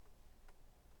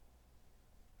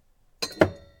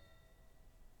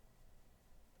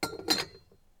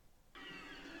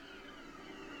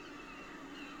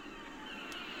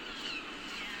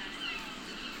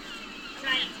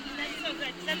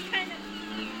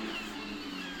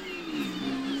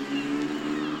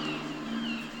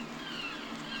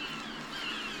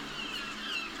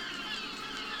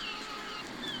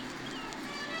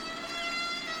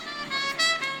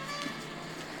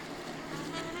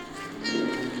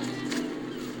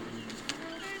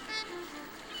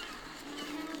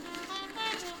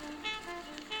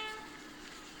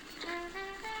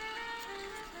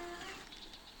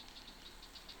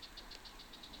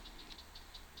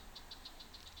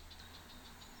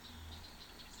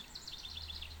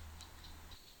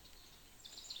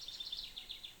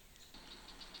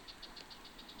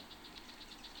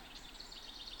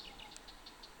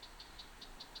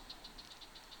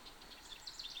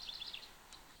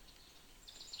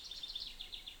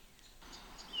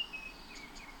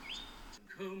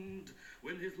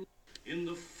In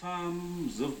the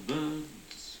farms of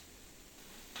birds,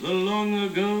 the long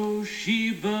ago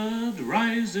she-bird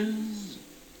rises.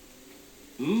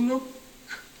 Look,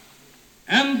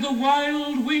 and the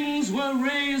wild wings were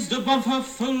raised above her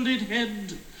folded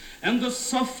head, and the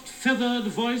soft feathered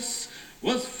voice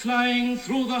was flying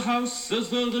through the house as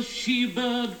though the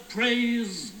she-bird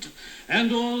praised,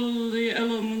 and all the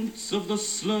elements of the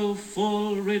slow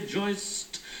fall rejoiced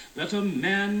that a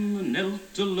man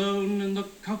knelt alone in the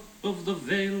cup of the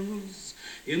vales,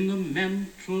 in the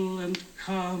mantle and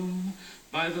calm,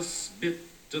 by the spit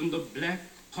and the black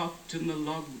pot in the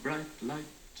log bright light.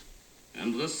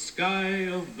 And the sky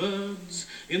of birds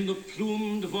in the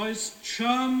plumed voice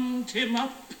charmed him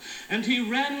up, and he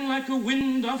ran like a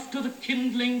wind after the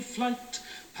kindling flight,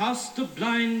 past the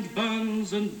blind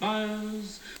barns and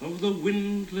byres of the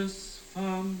windless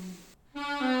farm.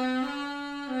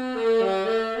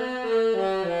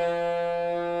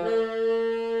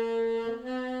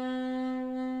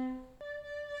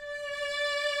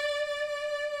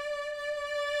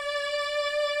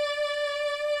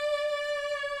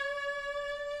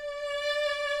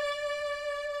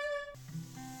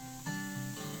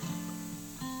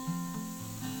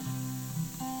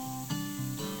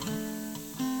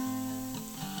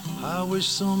 I wish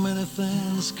so many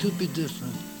things could be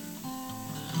different,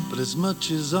 but as much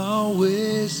is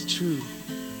always true,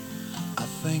 I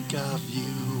think of you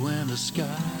when the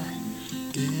sky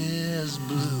is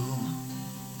blue.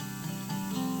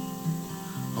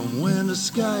 And when the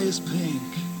sky is pink,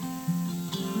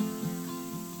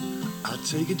 I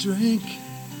take a drink,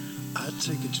 I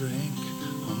take a drink.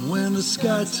 And when the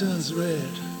sky turns red,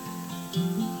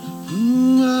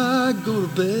 I go to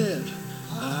bed,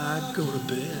 I go to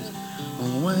bed.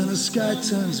 And when the sky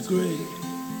turns gray,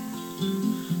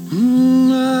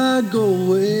 I go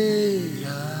away,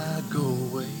 I go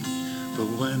away. But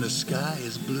when the sky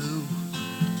is blue,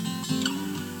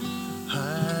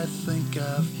 I think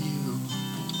of you.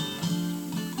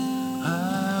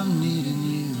 I'm needing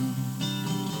you,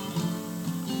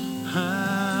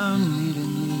 I'm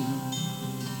needing you.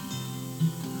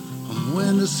 And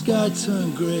when the sky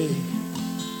turned gray,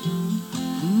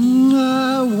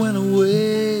 I went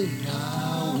away,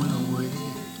 I went away.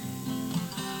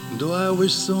 Though I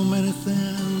wish so many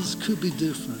things could be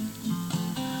different,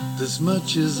 this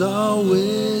much is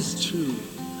always true.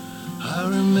 I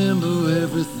remember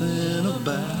everything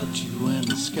about you when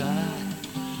the sky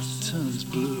turns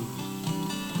blue.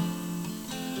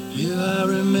 Yeah, I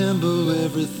remember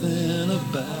everything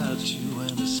about you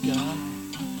when the sky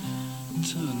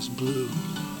turns blue.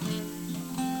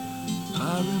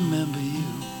 I remember you.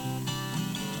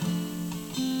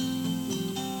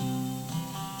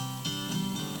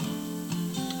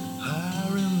 I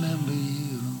remember you.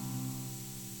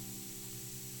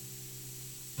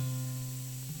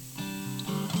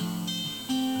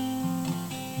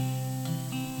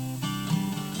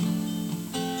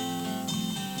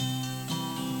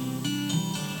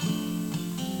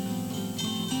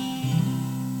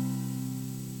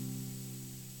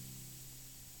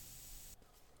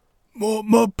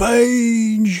 My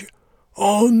page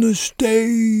on the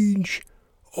stage,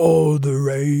 all the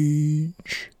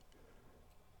rage.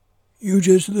 You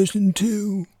just listened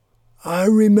to I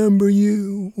Remember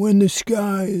You When the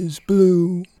Sky is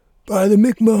Blue by the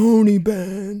Mick Mahoney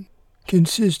Band,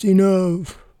 consisting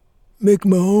of Mick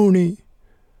Mahoney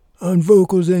on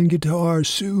vocals and guitar,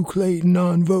 Sue Clayton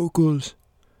on vocals,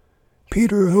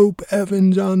 Peter Hope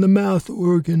Evans on the mouth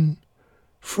organ,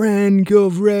 Fran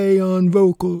Gilvray on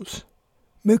vocals,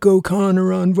 Mick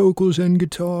O'Connor on vocals and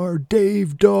guitar,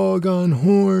 Dave Dogg on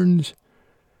horns,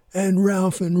 and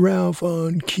Ralph and Ralph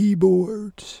on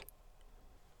keyboards.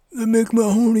 The Mick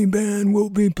Mahoney Band will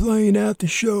be playing at the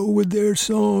show with their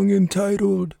song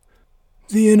entitled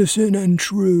The Innocent and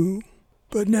True.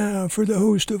 But now for the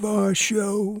host of our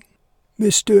show,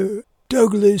 Mr.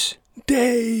 Douglas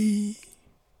Day.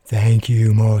 Thank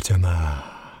you, Mortimer.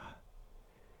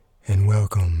 And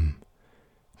welcome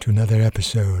to another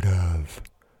episode of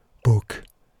Book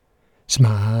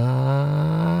Smart.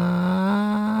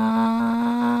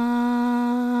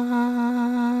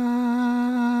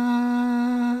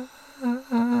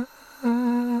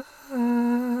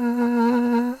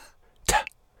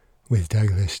 With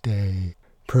Douglas Day.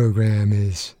 Program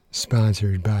is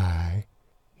sponsored by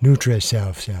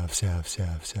NutriSelf.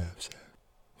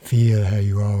 Feel how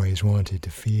you always wanted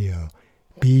to feel.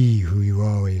 Be who you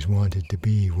always wanted to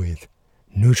be with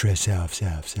NutriSelf.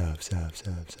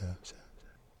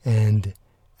 And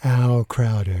Al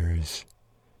Crowder's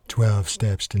 12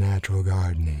 Steps to Natural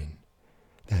Gardening.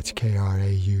 That's Krautter.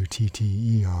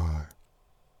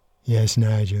 Yes,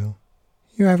 Nigel,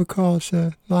 You have a call,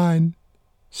 sir. Line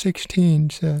 16,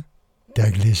 sir.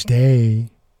 Douglas Day.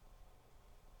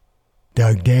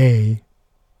 Doug Day.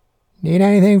 Need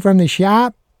anything from the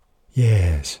shop?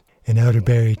 Yes, an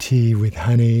elderberry tea with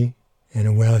honey and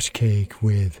a Welsh cake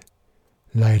with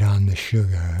light on the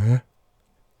sugar.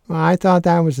 Well, I thought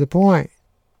that was the point.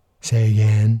 Say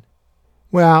again?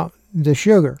 Well, the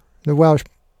sugar, the Welsh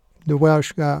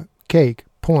cake,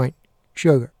 point,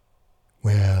 sugar.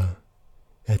 Well,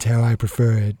 that's how I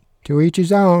prefer it. To each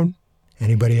his own.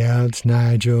 Anybody else?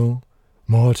 Nigel,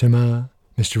 Mortimer,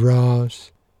 Mr.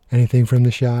 Ross, anything from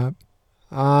the shop?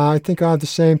 I think I have the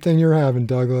same thing you're having,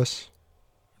 Douglas.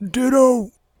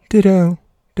 Ditto. Ditto.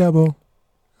 Double.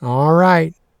 All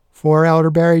right. 4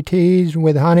 elderberry teas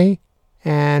with honey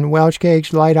and Welsh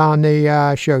cakes light on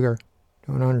the sugar.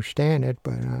 Don't understand it,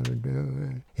 but I'll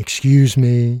do it. Excuse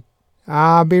me.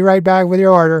 I'll be right back with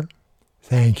your order.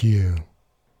 Thank you.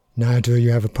 Nigel,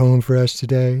 you have a poem for us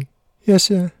today? Yes,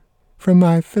 sir. From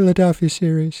my Philadelphia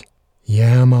series.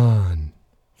 Yeah, man.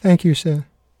 Thank you, sir.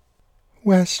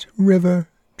 West River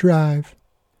Drive.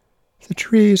 The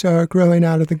trees are growing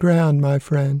out of the ground, my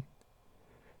friend,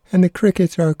 and the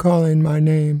crickets are calling my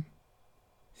name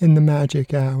in the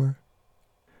magic hour.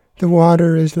 The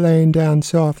water is laying down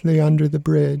softly under the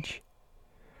bridge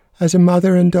as a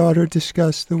mother and daughter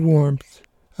discuss the warmth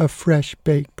of fresh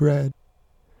baked bread.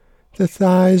 The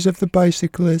thighs of the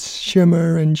bicyclists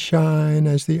shimmer and shine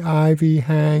as the ivy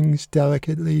hangs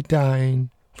delicately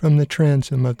dying from the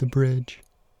transom of the bridge.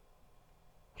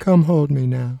 Come hold me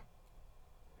now.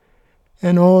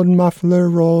 An old muffler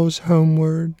rolls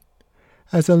homeward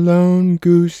as a lone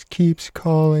goose keeps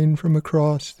calling from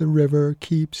across the river,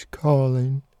 keeps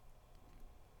calling.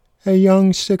 A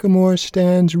young sycamore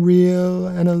stands real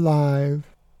and alive,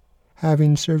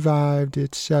 having survived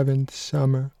its 7th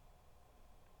summer.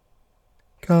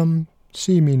 Come,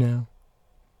 see me now.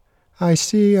 I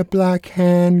see a black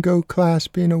hand go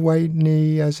clasping a white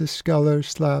knee as a sculler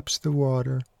slaps the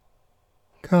water.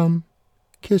 Come,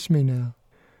 kiss me now.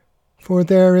 For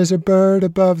there is a bird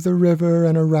above the river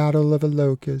and a rattle of a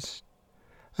locust,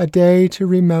 a day to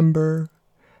remember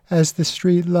as the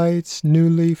street lights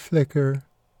newly flicker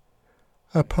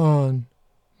upon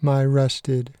my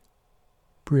rusted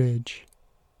bridge.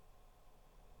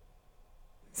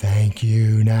 Thank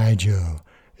you, Nigel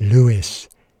Lewis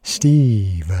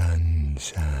Stevenson.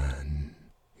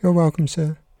 You're welcome,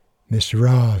 sir. Mr.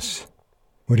 Ross,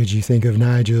 what did you think of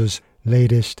Nigel's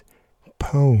latest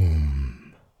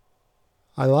poem?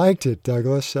 I liked it,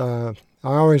 Douglas. I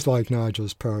always liked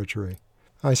Nigel's poetry.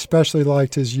 I especially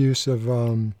liked his use of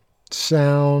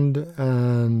sound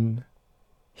and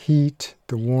heat,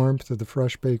 the warmth of the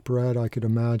fresh-baked bread. I could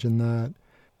imagine that.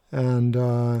 And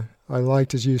I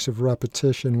liked his use of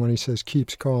repetition when he says,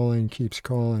 keeps calling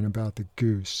about the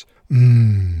goose.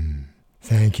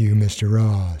 Thank you, Mr.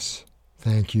 Ross.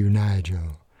 Thank you,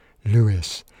 Nigel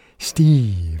Lewis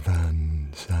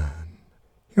Stevenson.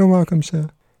 You're welcome, sir.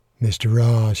 Mr.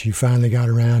 Ross, you finally got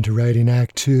around to writing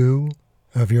Act 2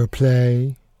 of your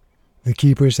play, The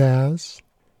Keeper's House?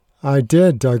 I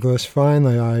did, Douglas.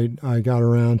 Finally, I got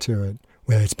around to it.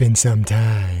 Well, it's been some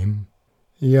time.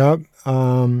 Yep,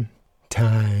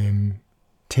 time,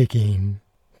 ticking,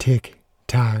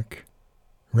 tick-tock,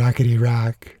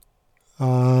 rockety-rock.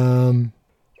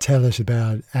 Tell us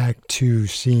about Act 2,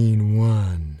 Scene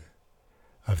 1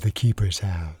 of The Keeper's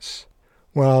House.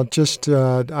 Well, just,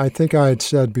 I think I had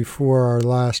said before our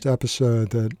last episode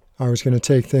that I was going to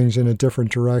take things in a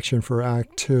different direction for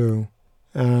Act 2,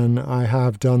 and I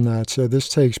have done that. So this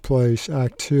takes place,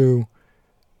 Act 2,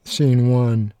 Scene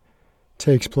 1,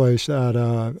 takes place at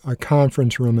a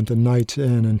conference room at the Knights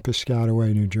Inn in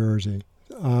Piscataway, New Jersey.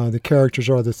 The characters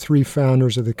are the 3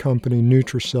 founders of the company,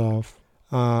 Nutriself,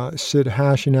 sit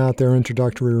hashing out their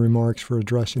introductory remarks for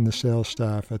addressing the sales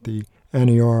staff at the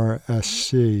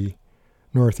NERSC,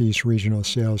 Northeast Regional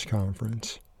Sales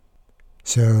Conference.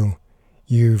 So,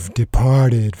 you've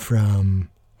departed from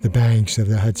the banks of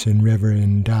the Hudson River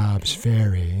in Dobbs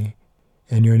Ferry,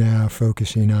 and you're now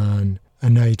focusing on a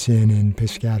Knights Inn in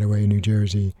Piscataway, New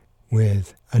Jersey,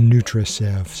 with a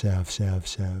Nutriself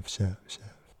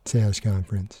sales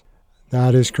conference.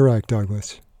 That is correct,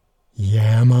 Douglas.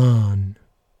 Yeah, man.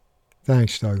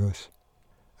 Thanks, Douglas.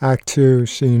 Act 2,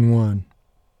 Scene 1.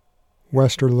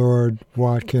 Westerlord,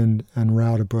 Watkin, and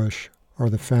Roudabush are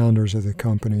the founders of the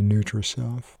company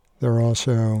Nutriself. They're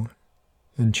also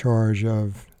in charge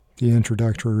of the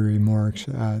introductory remarks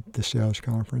at the sales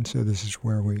conference, so this is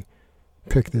where we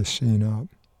pick this scene up.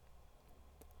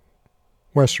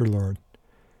 Westerlord.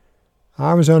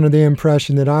 I was under the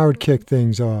impression that I would kick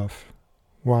things off.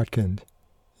 Watkin.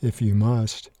 If you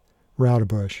must.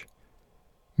 Roudabush.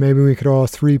 Maybe we could all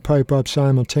three pipe up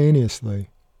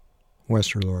simultaneously.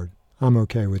 Westerlord. I'm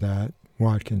okay with that.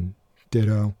 Watkin.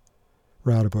 Ditto.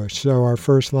 Roudabush. So our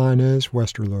first line is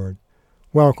Westerlord.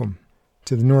 Welcome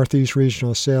to the Northeast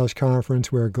Regional Sales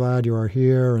Conference. We're glad you are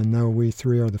here, and though we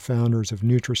three are the founders of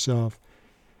NutriSelf,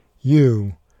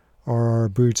 you are our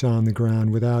boots on the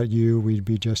ground. Without you, we'd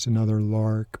be just another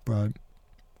lark, but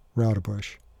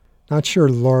Roudabush. Not sure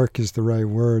lark is the right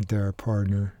word there,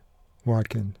 partner.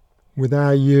 Watkin.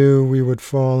 Without you, we would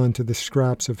fall into the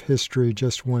scraps of history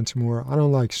just once more. I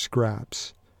don't like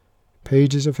scraps.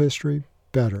 Pages of history?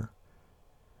 Better.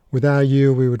 Without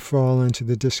you, we would fall into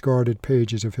the discarded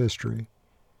pages of history.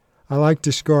 I like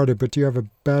discarded, but do you have a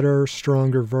better,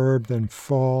 stronger verb than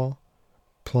fall?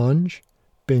 Plunge?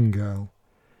 Bingo.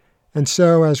 And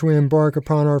so, as we embark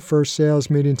upon our first sales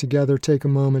meeting together, take a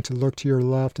moment to look to your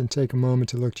left and take a moment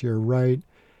to look to your right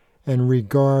and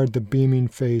regard the beaming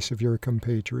face of your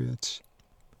compatriots.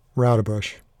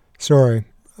 Roudabush. Sorry.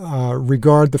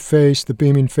 Regard the face, the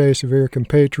beaming face of your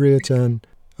compatriots, and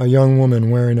a young woman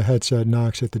wearing a headset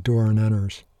knocks at the door and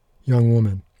enters. Young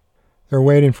woman. They're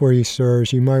waiting for you,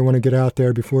 sirs. You might want to get out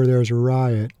there before there's a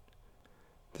riot.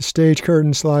 The stage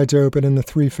curtain slides open and the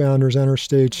three founders enter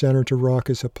stage center to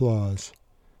raucous applause.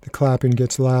 The clapping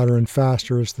gets louder and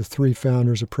faster as the three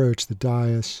founders approach the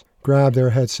dais, grab their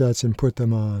headsets and put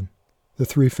them on. The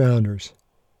three founders.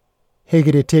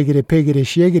 Higgity, tiggity, piggity,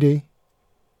 shiggity.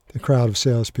 The crowd of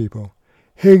salespeople.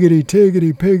 Higgity,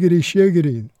 tiggity, piggity,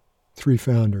 shiggity. Three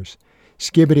founders.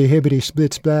 Skibbity, hibbity,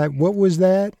 split, splat. What was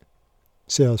that?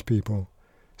 Salespeople.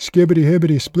 Skibbity,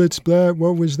 hibbity, split, splat.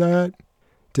 What was that?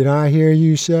 Did I hear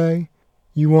you say,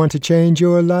 you want to change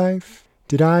your life?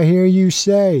 Did I hear you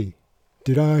say?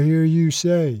 Did I hear you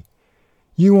say?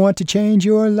 You want to change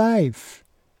your life.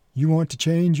 You want to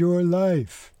change your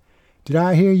life. Did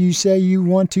I hear you say you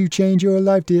want to change your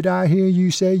life? Did I hear you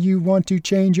say you want to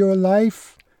change your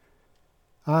life?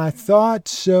 I thought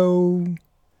so.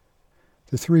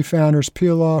 The three founders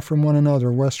peel off from one another.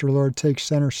 Westerlord takes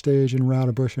center stage and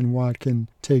Roudabush and Watkin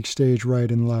take stage right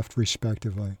and left,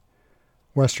 respectively.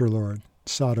 Westerlord,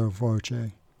 sotto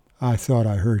voce. I thought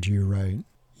I heard you right.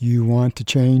 You want to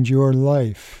change your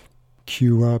life.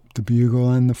 Cue up the bugle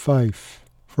and the fife.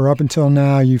 For up until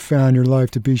now, you found your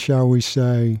life to be, shall we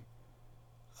say,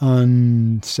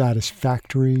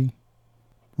 unsatisfactory.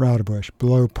 Roudabush,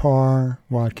 below par.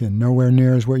 Watkin, nowhere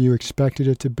near as what you expected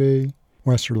it to be.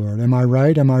 Westerlord, am I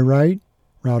right? Am I right?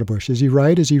 Roudabush, is he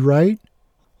right? Is he right?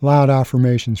 Loud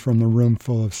affirmations from the room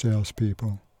full of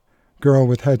salespeople. Girl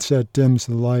with headset dims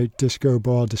the light. Disco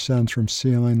ball descends from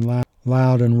ceiling.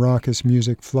 Loud and raucous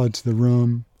music floods the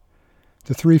room.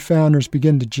 The three founders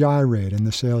begin to gyrate, and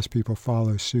the salespeople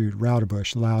follow suit.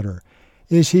 Roudabush, louder.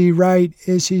 Is he right?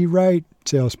 Is he right?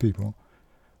 Salespeople.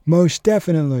 Most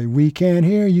definitely. We can't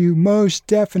hear you. Most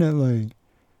definitely.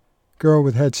 Girl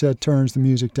with headset turns the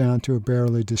music down to a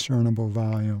barely discernible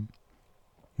volume.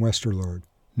 Westerlord.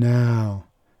 Now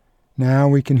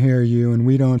we can hear you, and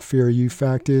we don't fear you.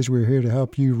 Fact is, we're here to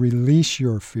help you release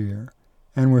your fear.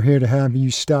 And we're here to have you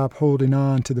stop holding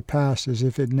on to the past as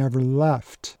if it never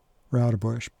left.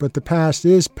 Roudabush. But the past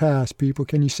is past, people.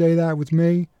 Can you say that with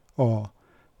me? All.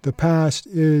 The past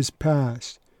is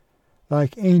past.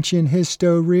 Like ancient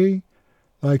history.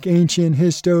 Like ancient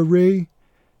history.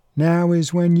 Now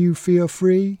is when you feel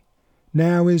free.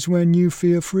 Now is when you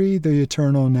feel free. The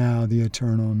eternal now, the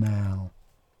eternal now.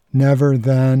 Never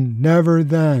then, never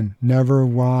then, never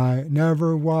why,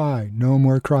 never why. No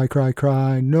more cry, cry,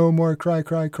 cry, no more cry,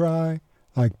 cry, cry.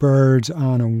 Like birds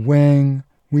on a wing,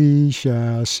 we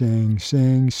shall sing,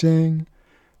 sing, sing.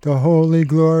 The holy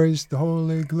glories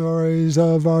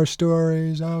of our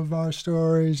stories,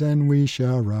 and we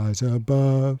shall rise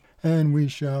above, and we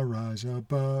shall rise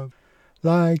above.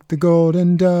 Like the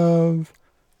golden dove,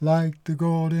 and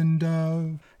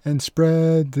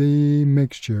spread the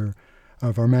mixture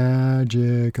of our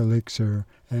magic elixir,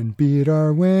 and beat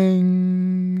our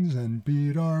wings,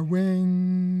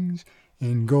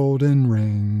 in golden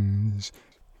rings,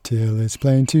 till it's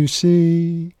plain to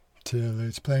see,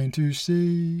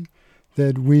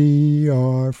 that we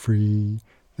are free,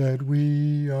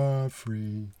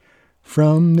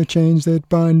 from the chains that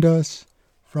bind us,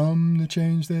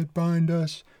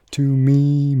 to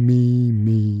me, me,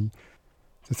 me.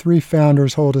 The three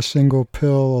founders hold a single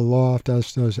pill aloft,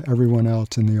 as does everyone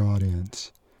else in the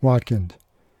audience. Watkin.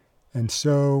 And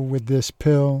so with this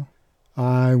pill,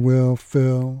 I will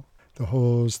fill the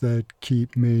holes that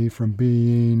keep me from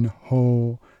being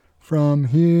whole, from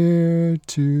here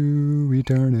to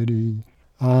eternity.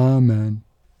 Amen.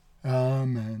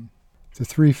 Amen. The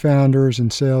three founders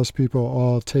and salespeople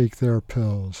all take their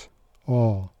pills.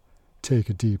 All. take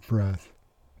a deep breath.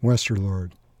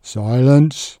 Westerlord.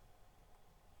 Silence.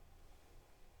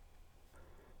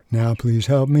 Now please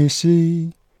help me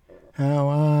see how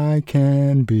I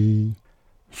can be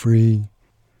free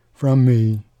from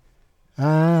me.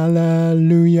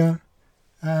 Alleluia,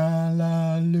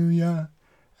 alleluia,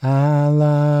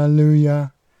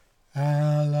 alleluia,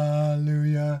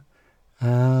 alleluia,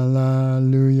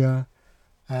 alleluia,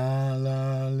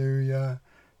 alleluia.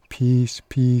 Peace,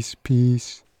 peace,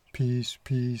 peace, peace,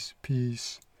 peace,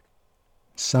 peace.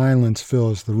 Silence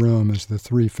fills the room as the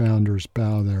three founders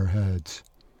bow their heads.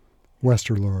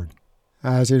 Westerlord.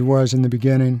 As it was in the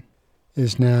beginning,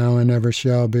 is now, and ever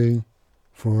shall be,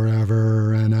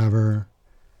 forever and ever,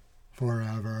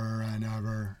 forever and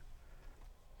ever,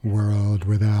 world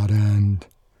without end,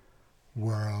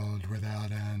 world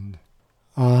without end.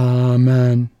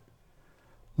 Amen.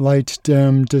 Lights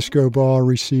dim, disco ball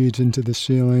recedes into the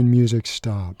ceiling, music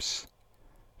stops.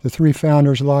 The three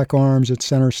founders lock arms at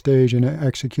center stage and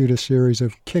execute a series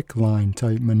of kick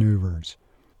line-type maneuvers,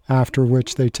 after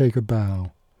which they take a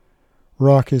bow.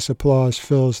 Raucous applause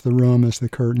fills the room as the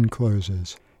curtain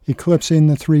closes, eclipsing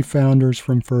the three founders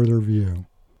from further view.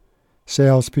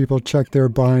 Salespeople check their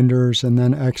binders and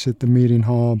then exit the meeting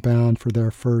hall bound for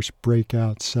their first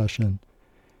breakout session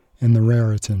in the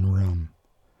Raritan Room.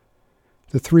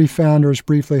 The three founders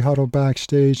briefly huddle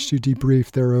backstage to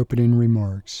debrief their opening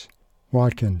remarks.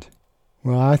 Watkins.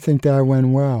 Well, I think that went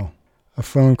well. A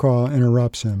phone call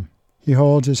interrupts him. He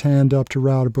holds his hand up to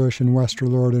Roudebush and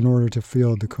Westerlord in order to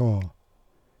field the call.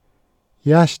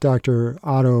 Yes, Dr.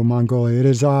 Otto Mongolia, it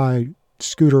is I,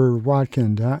 Scooter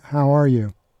Watkins. How are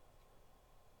you?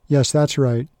 Yes, that's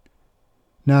right.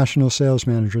 National Sales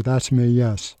Manager, that's me,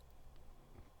 yes.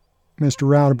 Mr.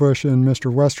 Roudebush and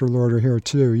Mr. Westerlord are here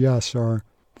too, yes, our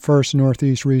first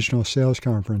Northeast Regional Sales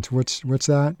Conference. What's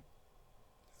that?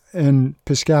 In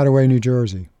Piscataway, New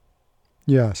Jersey.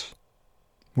 Yes.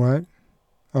 What?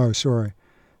 Oh, sorry.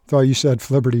 Thought you said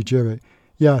Flibberty Gibbet.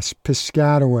 Yes,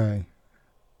 Piscataway.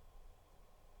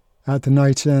 At the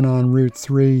Knights Inn on Route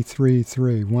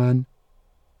 333. When?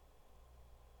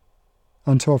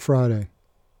 Until Friday.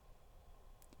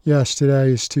 Yes, today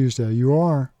is Tuesday. You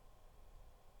are?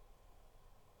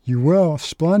 You will?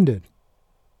 Splendid.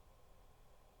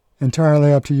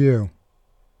 Entirely up to you.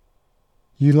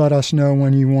 You let us know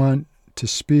when you want to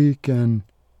speak, and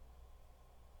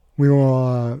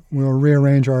we'll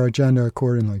rearrange our agenda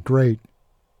accordingly. Great.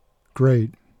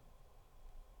 Great.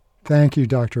 Thank you,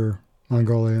 Dr.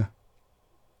 Mongolia.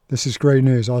 This is great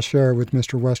news. I'll share it with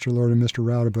Mr. Westerlord and Mr.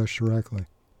 Roudebush directly.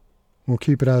 We'll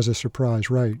keep it as a surprise,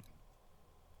 right?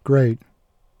 Great.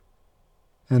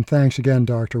 And thanks again,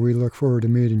 Doctor. We look forward to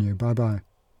meeting you. Bye-bye.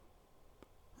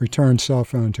 Returned cell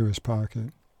phone to his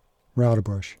pocket.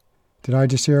 Roudebush. Did I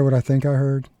just hear what I think I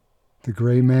heard? The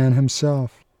great man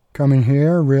himself. Coming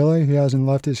here? Really? He hasn't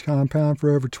left his compound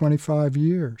for over 25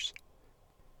 years.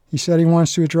 He said he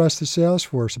wants to address the sales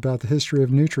force about the history of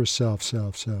Nutriself,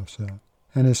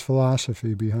 and his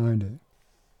philosophy behind it.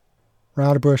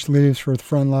 Roudebush leaves for the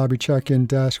front lobby check-in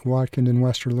desk. Watkins and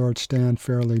Westerlord stand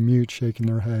fairly mute, shaking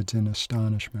their heads in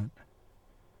astonishment.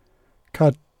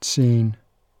 Cut scene.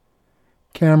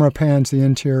 Camera pans the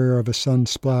interior of a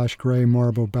sun-splashed gray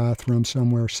marble bathroom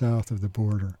somewhere south of the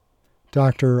border.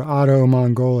 Dr. Otto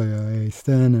Mongolia, a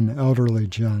thin and elderly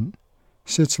gent,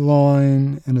 sits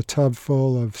lolling in a tub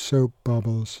full of soap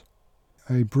bubbles.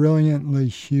 A brilliantly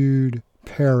hued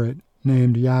parrot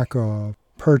named Yakov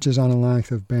perches on a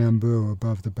length of bamboo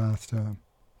above the bathtub.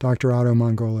 Dr. Otto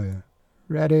Mongolia.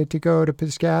 Ready to go to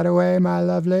Piscataway, my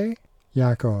lovely?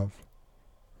 Yakov.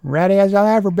 Ready as I'll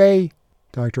ever be.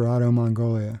 Dr. Otto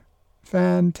Mongolia.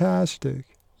 Fantastic.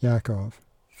 Yakov.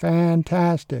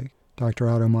 Fantastic. Dr.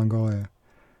 Otto Mongolia.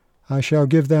 I shall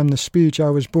give them the speech I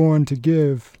was born to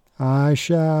give. I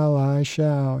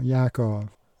shall. Yakov.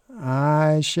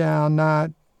 I shall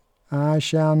not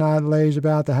laze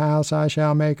about the house. I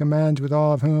shall make amends with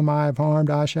all of whom I have harmed.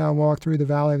 I shall walk through the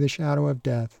valley of the shadow of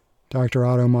death. Dr.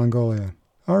 Otto Mongolia.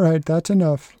 All right, that's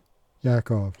enough.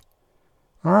 Yakov.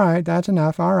 All right, that's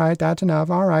enough. All right, that's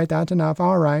enough. All right, that's enough.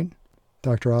 All right.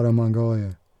 Dr. Otto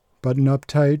Mongolia. Button up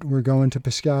tight. We're going to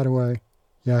Piscataway.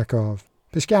 Yakov.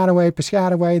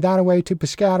 Piscataway, that-a-way to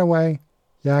Piscataway.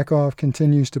 Yakov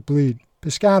continues to bleat.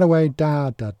 Piscataway,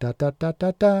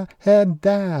 da-da-da-da-da-da-da, head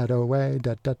that-a-way,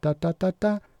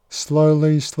 da-da-da-da-da-da.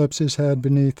 Slowly slips his head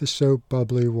beneath the soap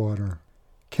bubbly water.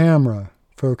 Camera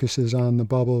focuses on the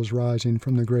bubbles rising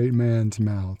from the great man's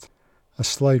mouth. A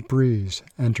slight breeze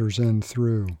enters in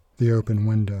through the open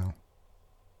window.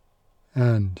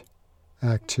 End.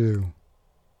 Act 2,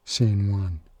 Scene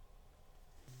 1.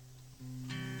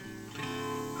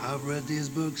 I've read these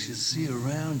books you see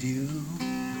around you.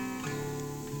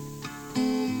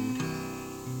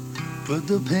 Put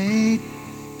the paint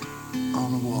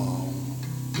on the wall.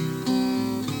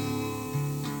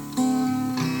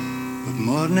 But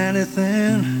more than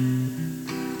anything,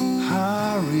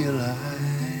 I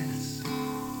realize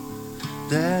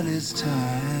that it's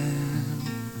time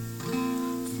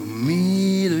for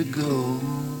me to go.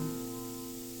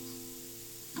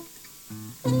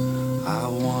 I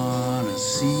wanna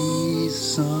see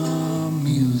some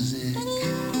music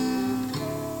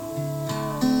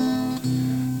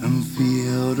and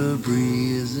feel the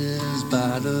breezes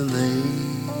by the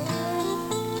lake.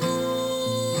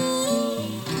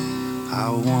 I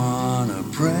wanna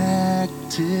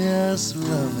practice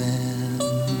loving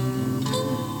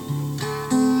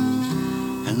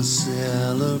and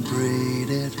celebrate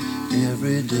it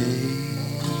every day.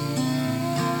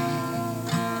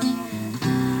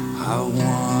 I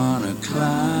wanna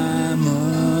climb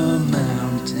a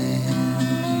mountain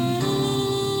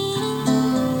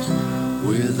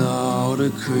with all the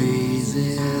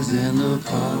crazies in the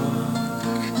park.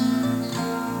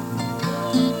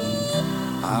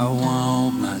 I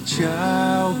want my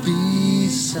child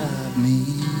beside me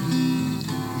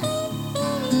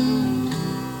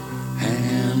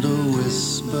and a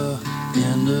whisper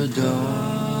in the dark.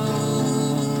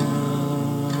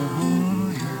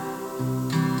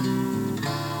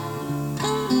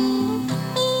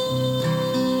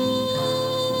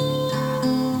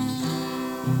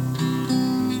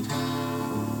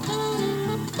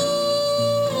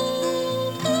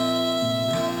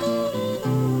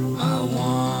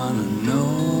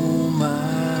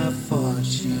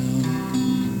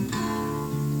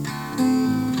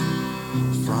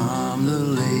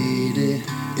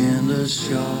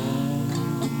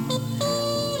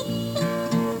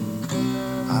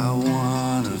 I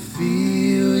wanna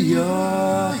feel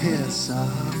your hair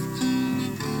soft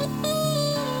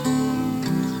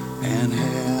and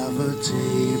have a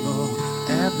table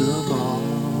at the bar.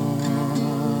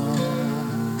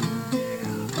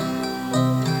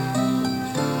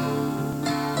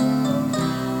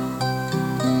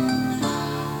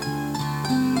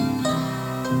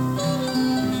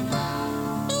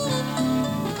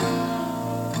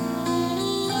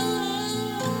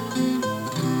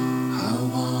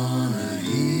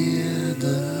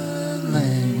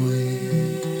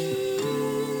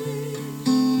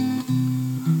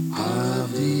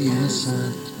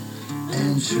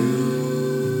 And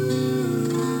true,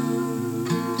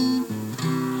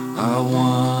 I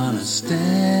wanna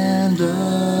stand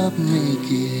up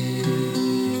naked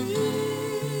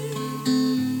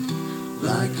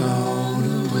like all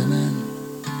the women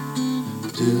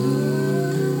do.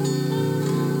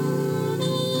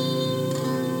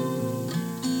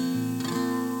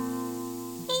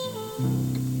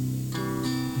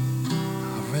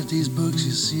 I've read these books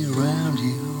you see around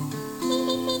you.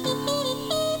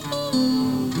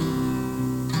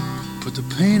 Put the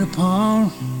paint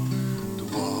upon the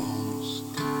walls.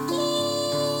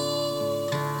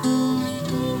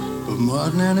 But more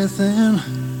than anything,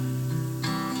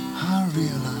 I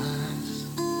realize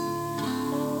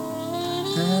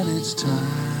that it's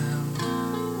time